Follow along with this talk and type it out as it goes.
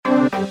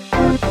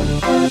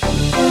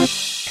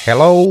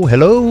Hello,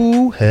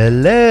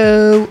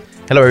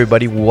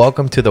 everybody.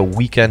 Welcome to the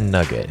Weekend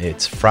Nugget.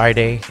 It's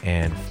Friday,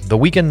 and the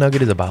Weekend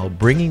Nugget is about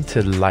bringing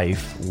to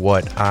life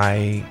what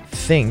I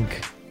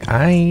think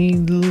I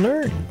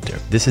learned.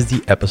 This is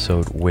the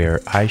episode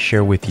where I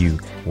share with you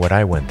what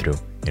I went through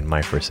in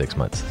my first 6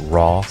 months.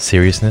 Raw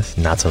seriousness,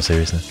 not so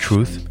seriousness,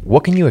 truth.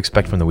 What can you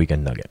expect from the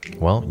Weekend Nugget?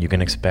 Well, you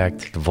can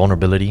expect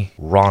vulnerability,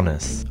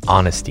 rawness,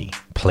 honesty,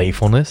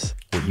 playfulness.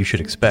 What you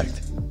should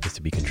expect is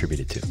to be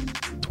contributed to.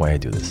 That's why I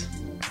do this.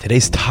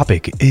 Today's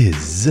topic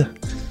is...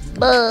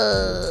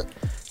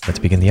 Let's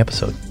begin the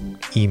episode.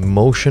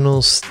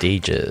 Emotional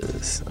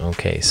stages.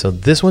 Okay, so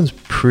this one's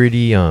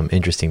pretty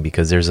interesting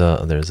because there's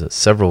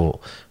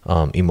several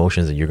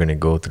emotions that you're going to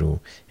go through,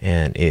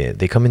 and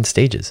they come in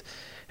stages.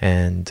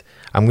 And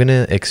I'm going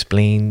to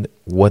explain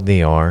what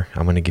they are.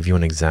 I'm going to give you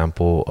an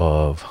example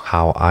of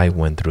how I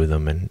went through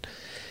them,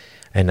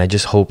 and I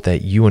just hope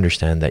that you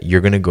understand that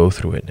you're going to go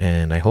through it,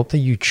 and I hope that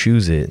you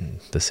choose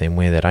it the same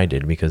way that I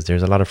did, because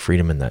there's a lot of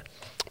freedom in that.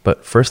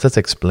 But first, let's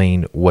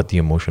explain what the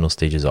emotional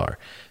stages are.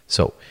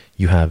 So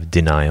you have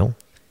denial,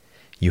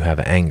 you have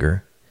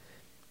anger,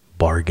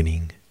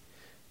 bargaining,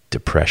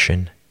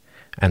 depression,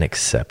 and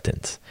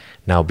acceptance.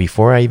 Now,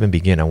 before I even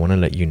begin, I want to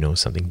let you know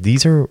something.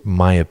 These are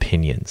my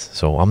opinions,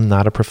 so I'm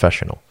not a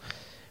professional,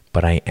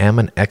 but I am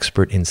an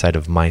expert inside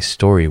of my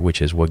story,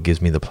 which is what gives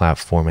me the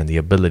platform and the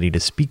ability to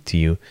speak to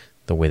you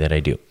the way that I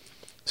do.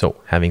 So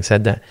having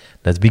said that,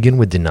 let's begin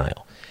with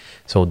denial.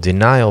 So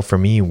denial for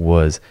me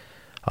was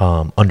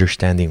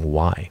understanding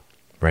why,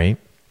 right?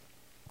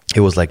 It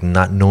was like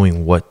not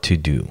knowing what to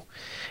do.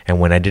 And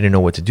when I didn't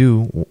know what to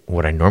do,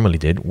 what I normally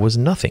did was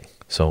nothing.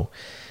 So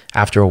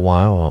after a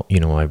while,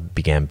 I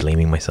began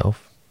blaming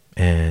myself.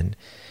 And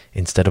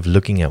instead of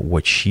looking at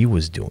what she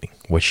was doing,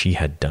 what she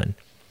had done.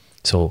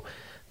 So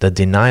the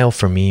denial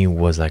for me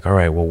was like, all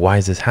right, well, why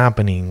is this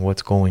happening?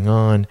 What's going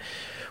on?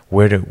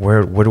 Where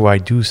do I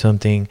do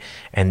something?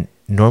 And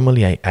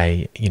normally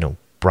I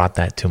brought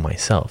that to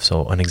myself.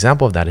 So an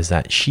example of that is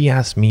that she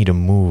asked me to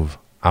move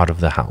out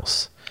of the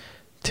house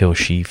till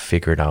she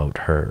figured out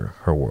her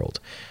world.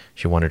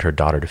 She wanted her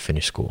daughter to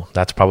finish school.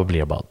 That's probably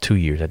about 2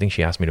 years. I think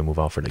she asked me to move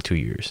out for like 2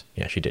 years.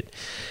 Yeah, she did.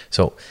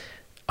 So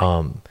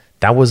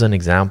that was an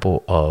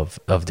example of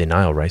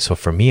denial, right? So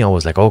for me, I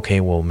was like,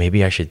 okay, well,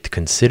 maybe I should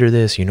consider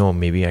this,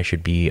 maybe I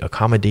should be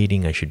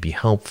accommodating, I should be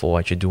helpful,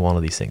 I should do all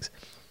of these things.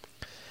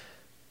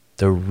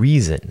 The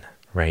reason,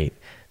 right,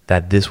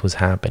 that this was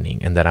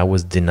happening and that I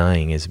was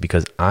denying is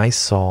because I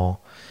saw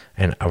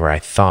or I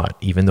thought,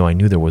 even though I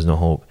knew there was no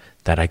hope,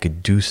 that I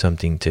could do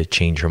something to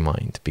change her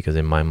mind, because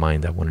in my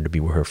mind, I wanted to be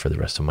with her for the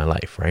rest of my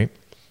life, right?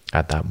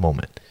 At that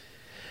moment.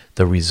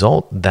 The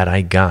result that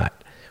I got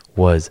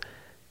was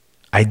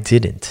I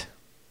didn't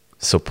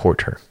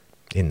support her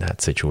in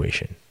that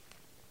situation.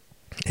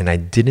 And I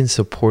didn't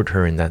support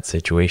her in that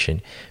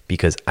situation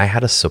because I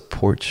had a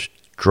support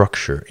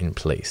structure in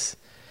place.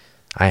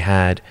 I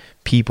had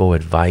people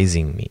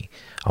advising me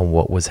on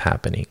what was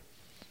happening.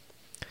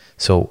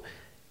 So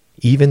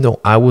even though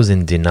I was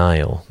in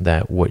denial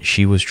that what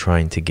she was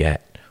trying to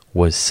get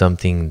was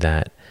something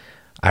that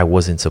I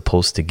wasn't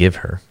supposed to give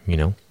her,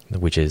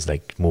 which is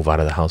like move out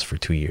of the house for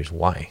 2 years.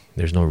 Why?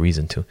 There's no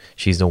reason to.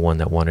 She's the one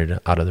that wanted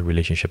out of the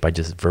relationship. I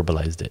just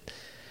verbalized it.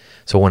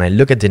 So when I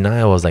look at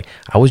denial, I was like,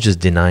 I was just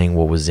denying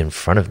what was in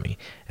front of me.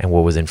 And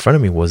what was in front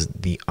of me was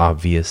the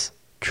obvious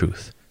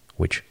truth,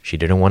 which she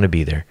didn't want to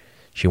be there.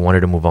 She wanted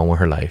to move on with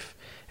her life,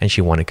 and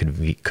she wanted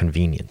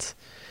convenience.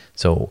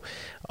 So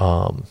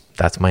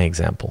that's my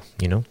example.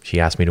 She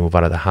asked me to move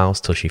out of the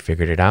house till she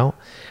figured it out.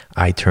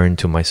 I turned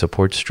to my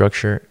support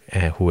structure,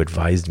 who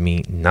advised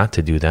me not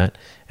to do that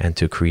and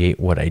to create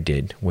what I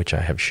did, which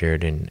I have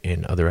shared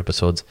in other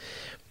episodes.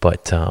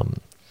 But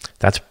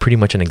that's pretty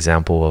much an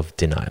example of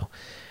denial.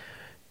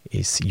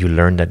 You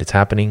learn that it's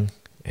happening,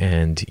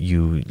 and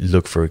you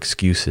look for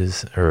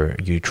excuses, or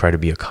you try to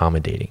be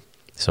accommodating.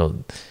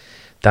 So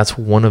that's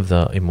one of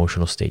the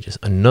emotional stages.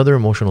 Another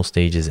emotional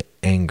stage is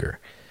anger.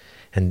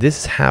 And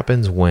this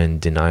happens when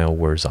denial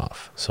wears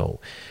off. So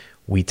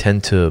we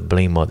tend to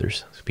blame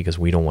others because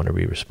we don't want to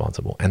be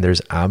responsible. And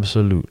there's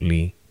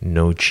absolutely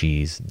no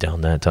cheese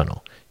down that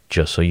tunnel,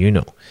 just so you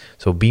know.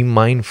 So be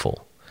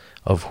mindful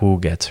of who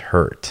gets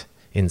hurt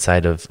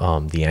inside of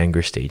the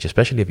anger stage,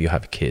 especially if you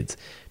have kids,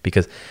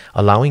 because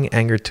allowing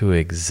anger to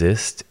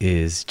exist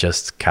is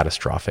just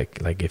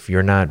catastrophic. Like if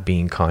you're not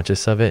being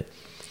conscious of it,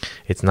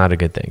 it's not a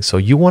good thing. So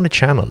you want to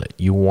channel it.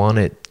 You want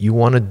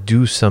to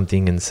do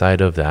something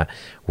inside of that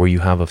where you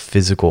have a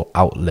physical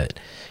outlet.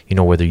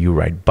 Whether you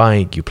ride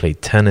bike, you play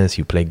tennis,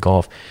 you play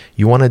golf,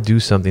 you want to do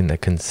something that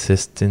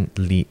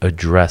consistently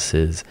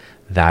addresses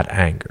that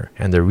anger.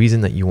 And the reason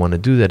that you want to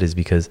do that is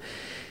because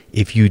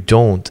if you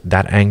don't,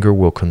 that anger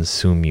will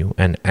consume you,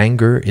 and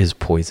anger is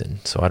poison.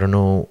 So I don't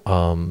know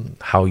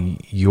how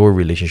your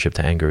relationship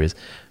to anger is,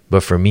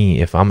 but for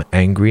me, if I'm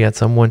angry at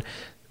someone,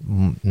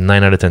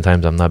 9 out of 10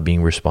 times I'm not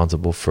being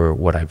responsible for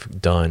what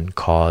I've done,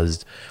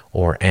 caused,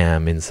 or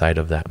am inside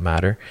of that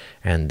matter.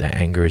 And the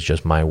anger is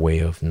just my way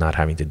of not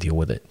having to deal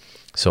with it.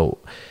 So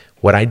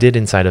What I did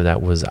inside of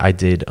that was I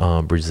did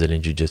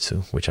Brazilian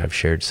Jiu-Jitsu, which I've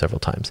shared several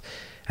times.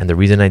 And the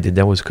reason I did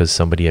that was because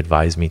somebody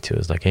advised me to.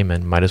 It's like, hey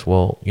man, might as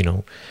well,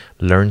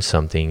 learn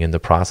something in the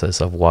process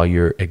of while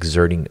you're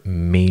exerting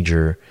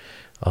major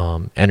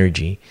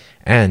energy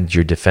and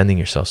you're defending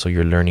yourself. So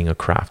you're learning a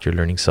craft, you're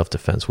learning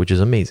self-defense, which is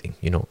amazing.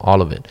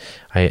 All of it.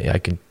 I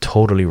can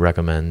totally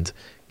recommend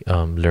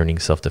learning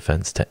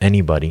self-defense to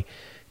anybody,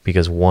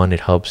 because one,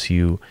 it helps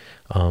you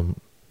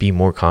be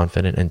more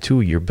confident, and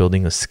two, you're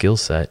building a skill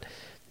set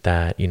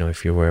that,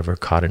 if you were ever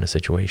caught in a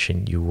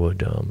situation, you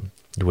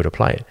would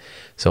apply it.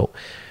 So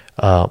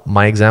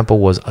my example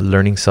was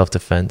learning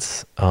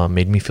self-defense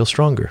made me feel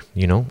stronger.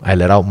 I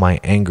let out my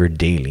anger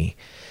daily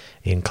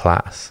in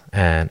class,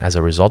 and as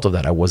a result of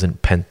that, I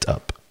wasn't pent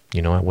up.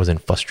 I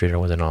wasn't frustrated. I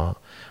wasn't all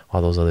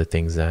those other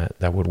things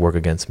that would work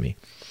against me.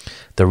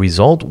 The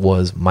result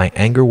was my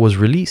anger was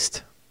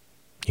released.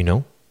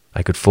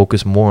 I could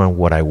focus more on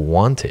what I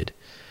wanted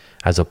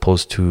as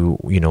opposed to,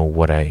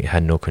 what I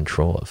had no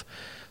control of.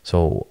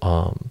 So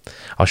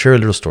I'll share a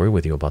little story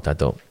with you about that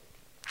though.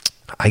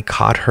 I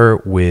caught her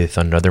with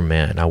another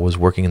man. I was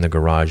working in the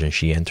garage and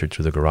she entered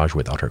through the garage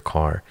without her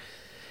car.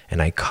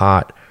 And I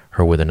caught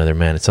her with another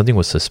man. And something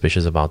was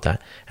suspicious about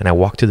that. And I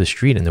walked to the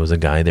street and there was a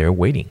guy there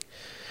waiting.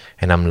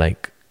 And I'm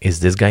like, is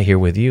this guy here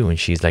with you? And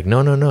she's like,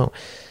 no.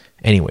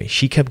 Anyway,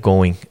 she kept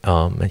going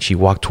and she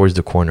walked towards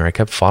the corner. I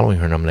kept following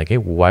her and I'm like, hey,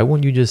 why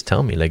won't you just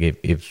tell me? Like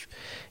if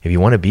you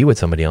want to be with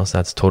somebody else,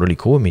 that's totally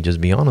cool with me.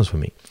 Just be honest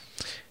with me.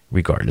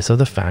 Regardless of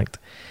the fact,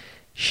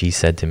 she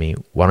said to me,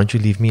 why don't you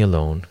leave me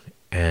alone?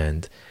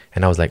 And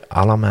I was like,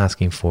 all I'm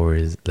asking for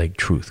is like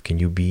truth. Can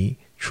you be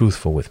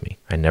truthful with me?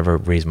 I never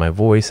raised my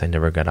voice. I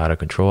never got out of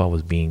control. I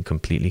was being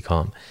completely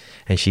calm.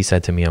 And she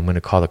said to me, I'm going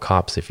to call the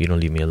cops if you don't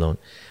leave me alone.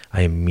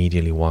 I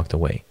immediately walked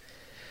away.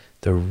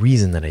 The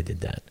reason that I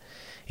did that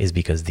is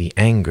because the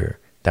anger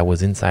that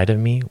was inside of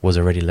me was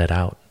already let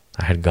out.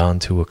 I had gone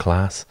to a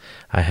class.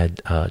 I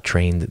had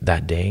trained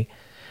that day.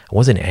 I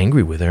wasn't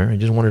angry with her. I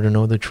just wanted to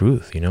know the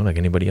truth, like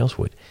anybody else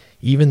would.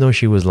 Even though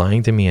she was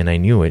lying to me and I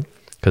knew it,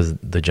 because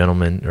the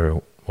gentleman,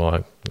 do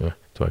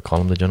I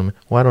call him the gentleman?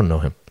 Well, I don't know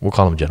him. We'll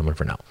call him gentleman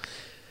for now.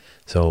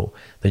 So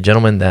the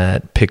gentleman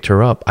that picked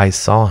her up, I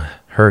saw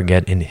her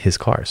get in his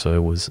car. So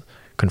it was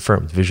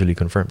confirmed, visually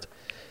confirmed.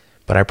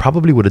 But I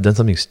probably would have done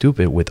something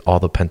stupid with all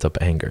the pent up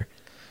anger.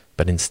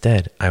 But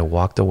instead, I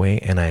walked away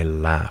and I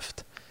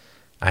laughed.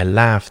 I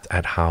laughed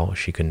at how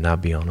she could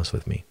not be honest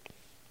with me.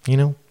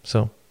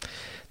 So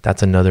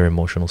that's another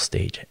emotional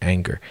stage,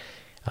 anger.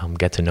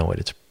 Get to know it.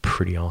 It's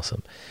pretty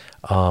awesome.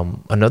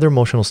 Another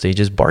emotional stage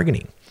is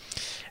bargaining.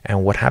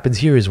 And what happens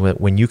here is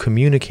when you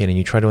communicate and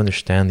you try to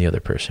understand the other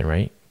person,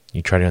 right?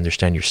 You try to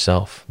understand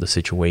yourself, the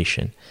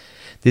situation.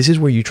 This is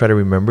where you try to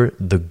remember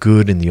the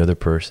good in the other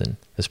person,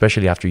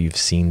 especially after you've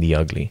seen the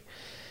ugly.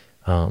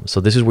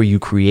 So this is where you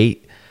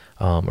create,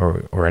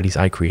 or at least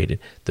I created,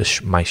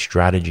 my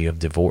strategy of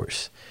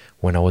divorce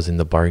when I was in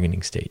the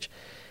bargaining stage.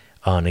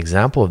 An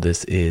example of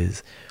this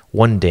is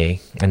one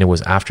day, and it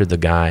was after the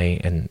guy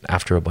and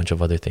after a bunch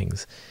of other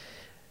things.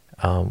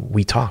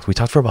 We talked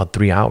for about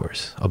 3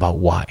 hours about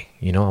why.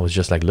 I was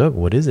just like, look,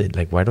 what is it?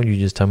 Like, why don't you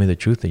just tell me the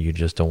truth that you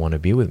just don't want to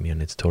be with me?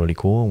 And it's totally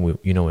cool. And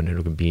and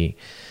it can be,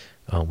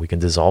 we can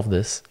dissolve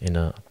this in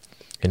a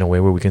way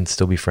where we can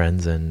still be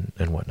friends and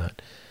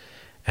whatnot.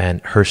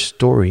 And her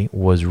story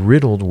was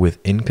riddled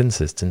with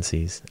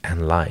inconsistencies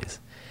and lies.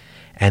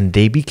 And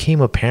they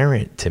became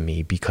apparent to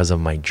me because of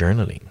my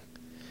journaling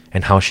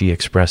and how she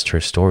expressed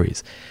her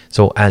stories.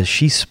 So as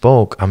she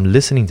spoke, I'm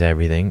listening to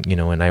everything,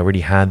 and I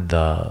already had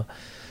the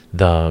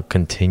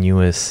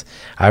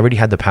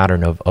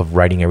pattern of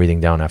writing everything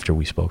down after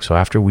we spoke. So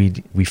after we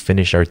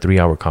finished our 3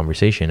 hour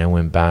conversation, I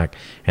went back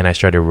and I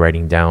started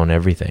writing down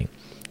everything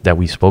that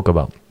we spoke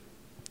about.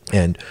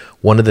 And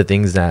one of the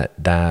things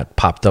that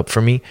popped up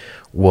for me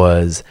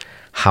was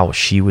how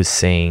she was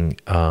saying,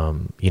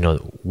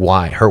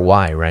 why,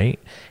 right?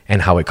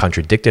 And how it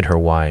contradicted her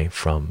why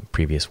from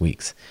previous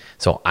weeks.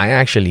 So I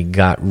actually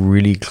got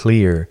really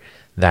clear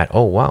that,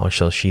 oh, wow,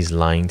 so she's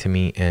lying to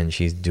me and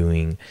she's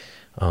doing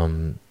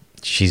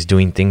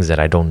things that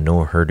I don't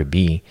know her to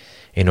be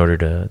in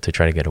order to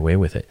try to get away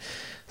with it.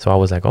 So I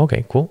was like,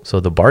 okay, cool. So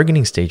the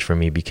bargaining stage for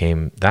me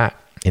became that.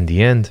 In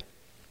the end,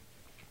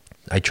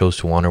 I chose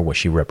to honor what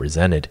she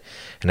represented,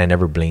 and I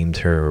never blamed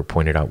her or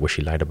pointed out what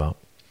she lied about.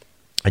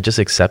 I just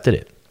accepted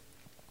it.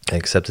 I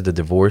accepted the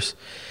divorce,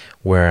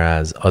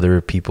 whereas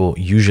other people,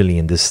 usually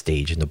in this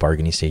stage, in the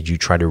bargaining stage, you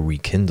try to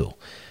rekindle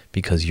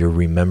because you're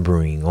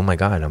remembering, oh my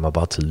God, I'm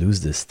about to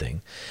lose this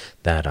thing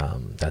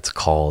that's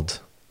called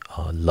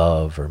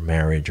love or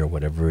marriage or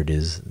whatever it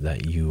is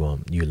that you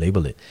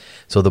label it.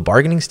 So the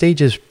bargaining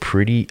stage is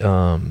pretty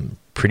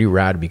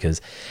rad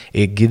because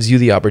it gives you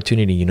the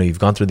opportunity. You've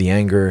gone through the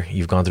anger,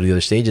 you've gone through the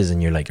other stages,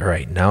 and you're like, all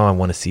right, now I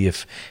want to see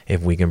if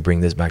we can bring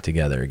this back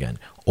together again.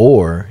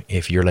 Or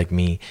if you're like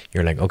me,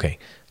 you're like, okay,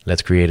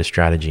 let's create a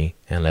strategy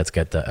and let's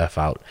get the F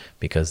out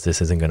because this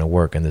isn't going to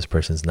work and this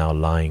person's now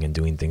lying and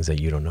doing things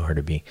that you don't know her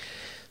to be.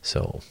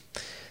 So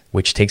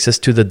which takes us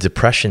to the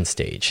depression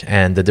stage.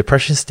 And the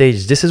depression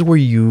stage, this is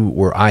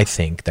where I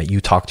think that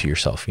you talk to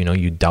yourself. You know,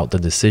 you doubt the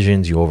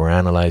decisions, you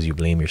overanalyze, you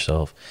blame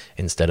yourself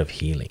instead of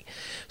healing.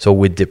 So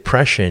with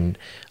depression,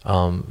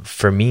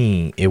 for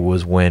me, it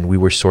was when we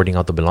were sorting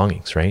out the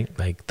belongings, right?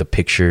 Like the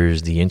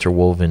pictures, the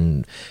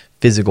interwoven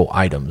physical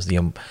items,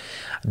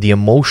 the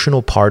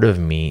emotional part of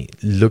me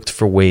looked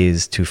for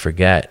ways to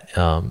forget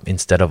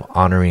instead of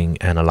honoring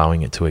and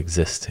allowing it to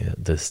exist,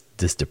 this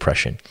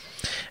depression.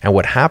 And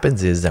what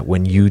happens is that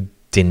when you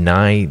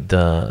deny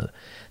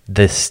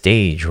this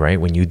stage, right?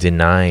 When you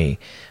deny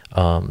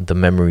the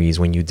memories,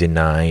 when you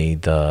deny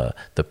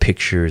the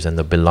pictures and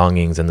the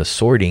belongings and the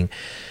sorting,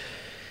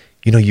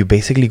 you know, you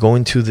basically go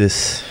into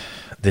this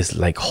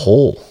like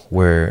hole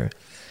where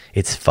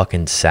it's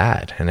fucking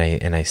sad. And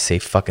I say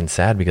fucking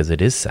sad because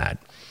it is sad.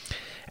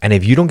 And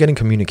if you don't get in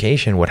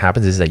communication, what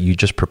happens is that you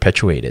just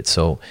perpetuate it.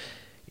 So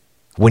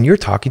when you're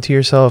talking to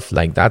yourself,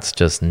 like, that's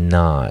just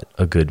not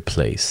a good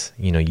place.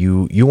 You know,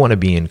 you want to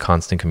be in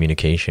constant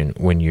communication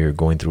when you're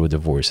going through a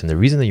divorce. And the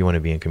reason that you want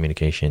to be in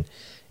communication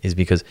is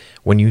because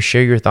when you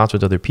share your thoughts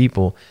with other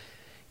people,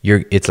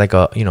 it's like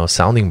a, you know,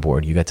 sounding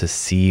board. You get to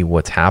see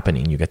what's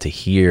happening. You get to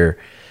hear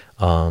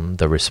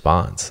the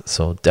response.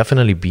 So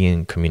definitely be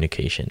in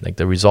communication. Like,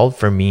 the result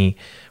for me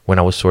when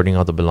I was sorting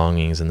out the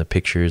belongings and the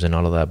pictures and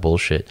all of that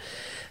bullshit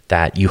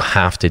that you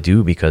have to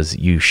do because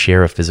you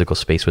share a physical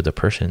space with the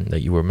person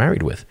that you were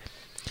married with,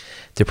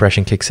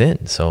 depression kicks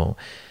in. So,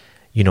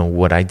 you know,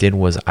 what I did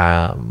was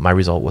my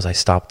result was I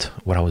stopped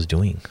what I was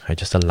doing. I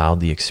just allowed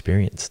the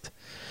experience.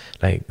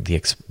 Like the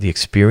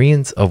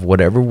experience of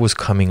whatever was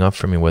coming up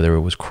for me, whether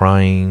it was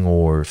crying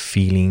or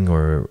feeling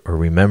or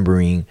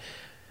remembering,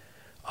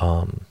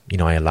 you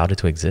know, I allowed it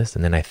to exist.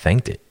 And then I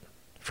thanked it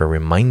for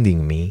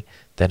reminding me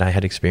that I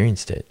had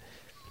experienced it.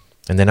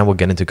 And then I would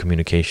get into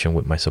communication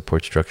with my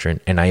support structure,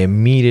 and I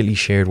immediately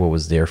shared what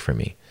was there for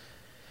me,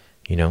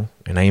 you know,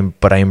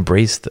 but I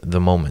embraced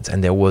the moments,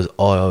 and there was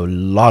a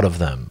lot of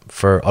them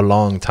for a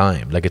long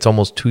time. Like, it's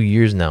almost 2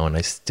 years now, and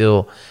I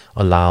still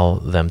allow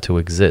them to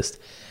exist.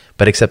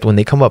 But except when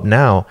they come up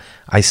now,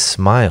 I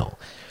smile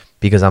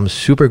because I'm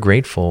super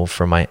grateful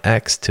for my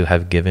ex to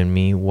have given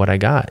me what I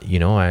got. You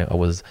know, I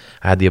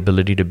had the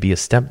ability to be a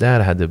stepdad.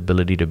 I had the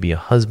ability to be a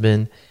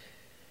husband.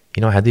 You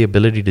know, I had the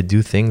ability to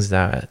do things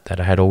that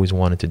I had always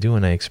wanted to do,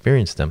 and I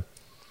experienced them.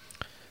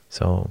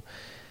 So,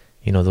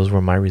 you know, those were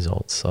my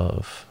results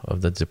of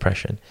the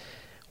depression,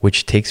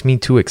 which takes me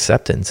to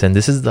acceptance. And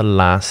this is the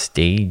last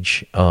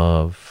stage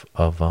of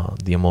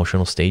the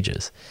emotional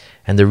stages.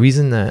 And the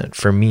reason that,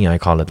 for me, I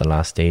call it the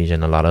last stage,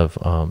 and a lot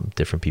of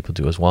different people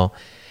do as well,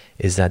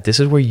 is that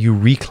this is where you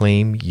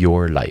reclaim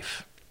your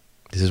life.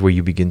 This is where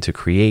you begin to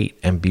create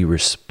and be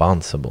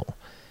responsible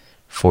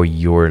for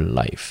your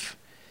life.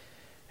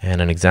 And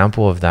an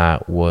example of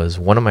that was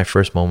one of my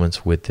first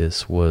moments with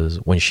this was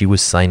when she was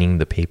signing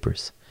the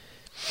papers.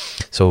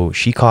 So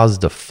she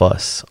caused a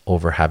fuss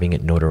over having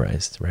it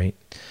notarized, right?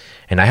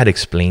 And I had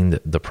explained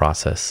the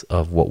process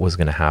of what was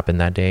going to happen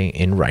that day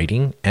in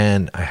writing,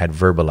 and I had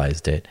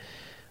verbalized it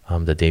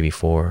the day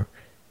before.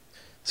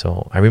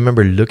 So I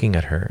remember looking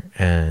at her,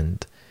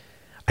 and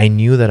I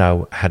knew that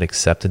I had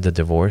accepted the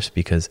divorce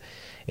because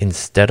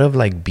instead of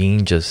like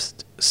being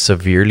just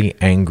severely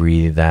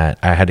angry that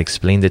I had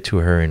explained it to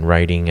her in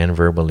writing and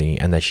verbally,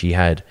 and that she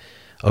had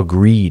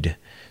agreed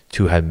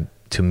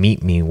to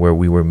meet me where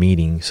we were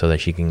meeting so that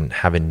she can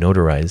have it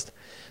notarized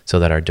so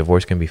that our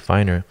divorce can be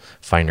final.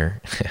 I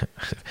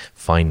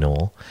don't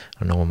know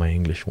where my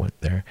English went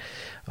there.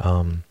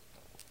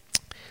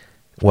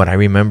 What I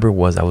remember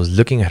was I was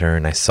looking at her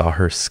and I saw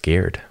her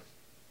scared.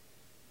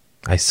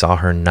 I saw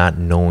her not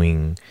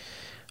knowing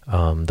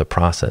the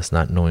process,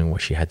 not knowing what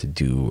she had to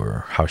do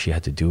or how she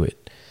had to do it,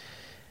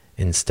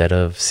 instead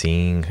of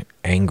seeing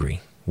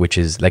angry, which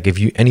is like, if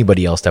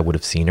anybody else that would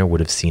have seen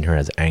her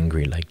as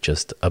angry, like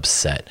just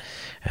upset,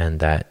 and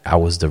that I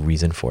was the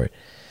reason for it.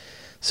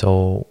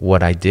 So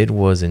what I did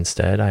was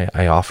instead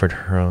I offered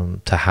her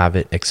to have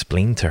it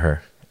explained to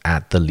her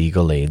at the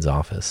legal aid's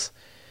office,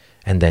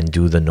 and then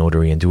do the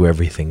notary and do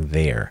everything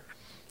there,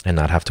 and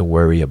not have to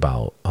worry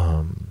about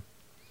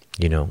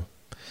you know,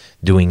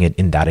 doing it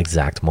in that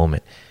exact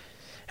moment.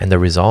 And the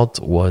result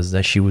was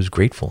that she was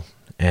grateful.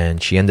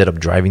 And she ended up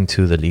driving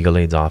to the legal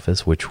aid's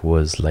office, which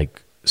was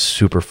like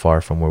super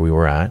far from where we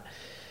were at,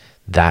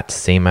 that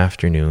same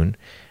afternoon.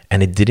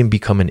 And it didn't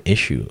become an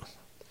issue.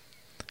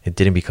 It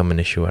didn't become an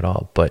issue at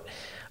all. But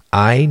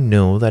I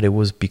know that it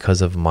was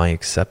because of my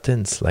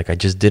acceptance. Like, I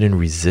just didn't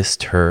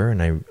resist her.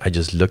 And I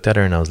just looked at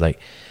her and I was like,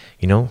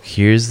 you know,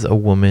 here's a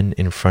woman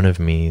in front of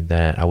me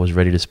that I was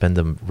ready to spend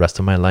the rest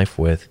of my life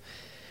with,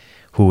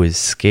 who is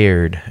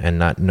scared and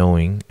not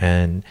knowing,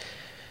 and,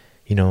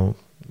 you know,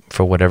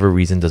 for whatever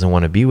reason doesn't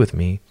want to be with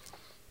me,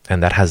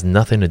 and that has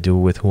nothing to do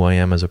with who I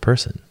am as a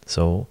person.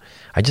 So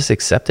I just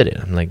accepted it.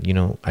 I'm like, you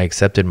know, I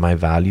accepted my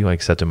value, I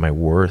accepted my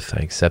worth,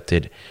 I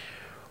accepted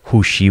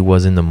who she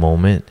was in the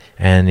moment,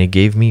 and it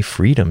gave me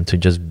freedom to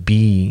just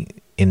be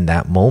in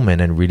that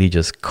moment and really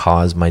just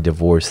cause my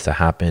divorce to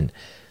happen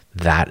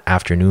that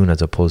afternoon,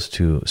 as opposed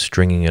to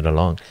stringing it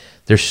along.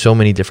 There's so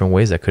many different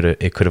ways that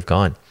it could have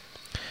gone.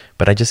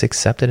 But I just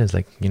accepted it as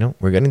like,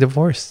 we're getting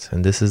divorced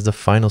and this is the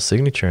final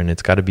signature, and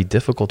it's got to be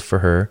difficult for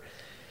her.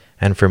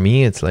 And for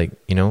me, it's like,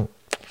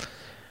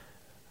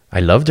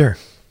 I loved her.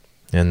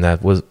 And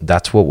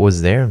that's what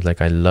was there. Like,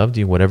 I loved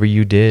you. Whatever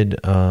you did,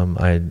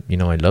 I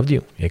loved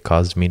you. It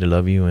caused me to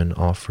love you and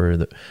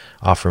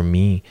offer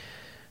me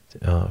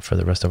for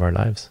the rest of our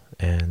lives.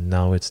 And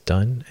now it's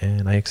done,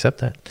 and I accept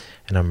that,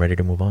 and I'm ready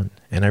to move on.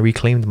 And I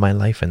reclaimed my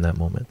life in that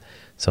moment.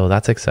 So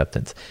that's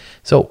acceptance.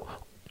 So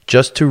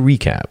just to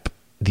recap,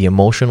 the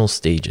emotional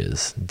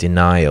stages: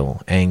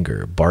 denial,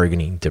 anger,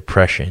 bargaining,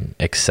 depression,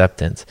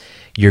 acceptance.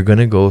 You're going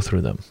to go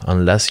through them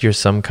unless you're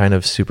some kind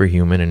of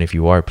superhuman. And if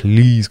you are,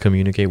 please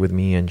communicate with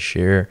me and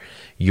share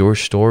your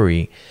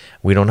story.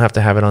 We don't have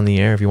to have it on the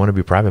air if you want to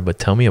be private, but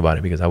tell me about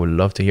it, because I would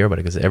love to hear about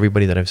it, because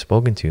everybody that I've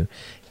spoken to,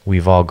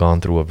 we've all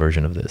gone through a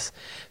version of this.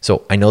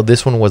 So I know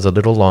this one was a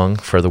little long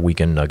for the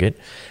weekend nugget,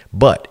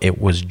 but it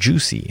was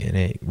juicy, and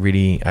it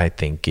really, I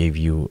think, gave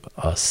you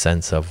a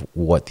sense of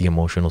what the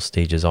emotional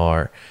stages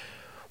are,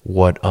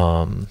 what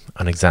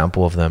an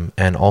example of them,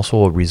 and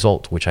also a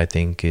result, which I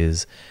think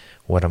is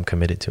what I'm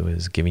committed to,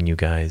 is giving you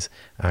guys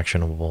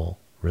actionable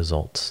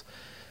results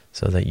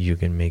so that you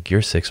can make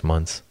your 6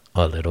 months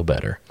a little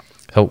better.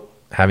 So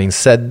having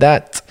said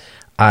that,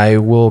 I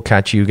will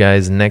catch you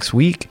guys next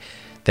week.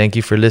 Thank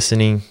you for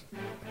listening.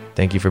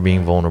 Thank you for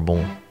being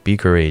vulnerable. Be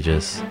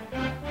courageous.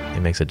 It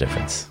makes a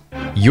difference.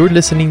 You're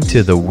listening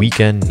to The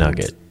Weekend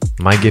Nugget.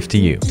 My gift to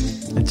you.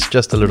 It's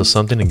just a little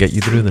something to get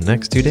you through the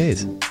next 2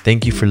 days.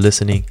 Thank you for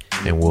listening,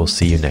 and we'll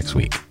see you next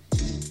week.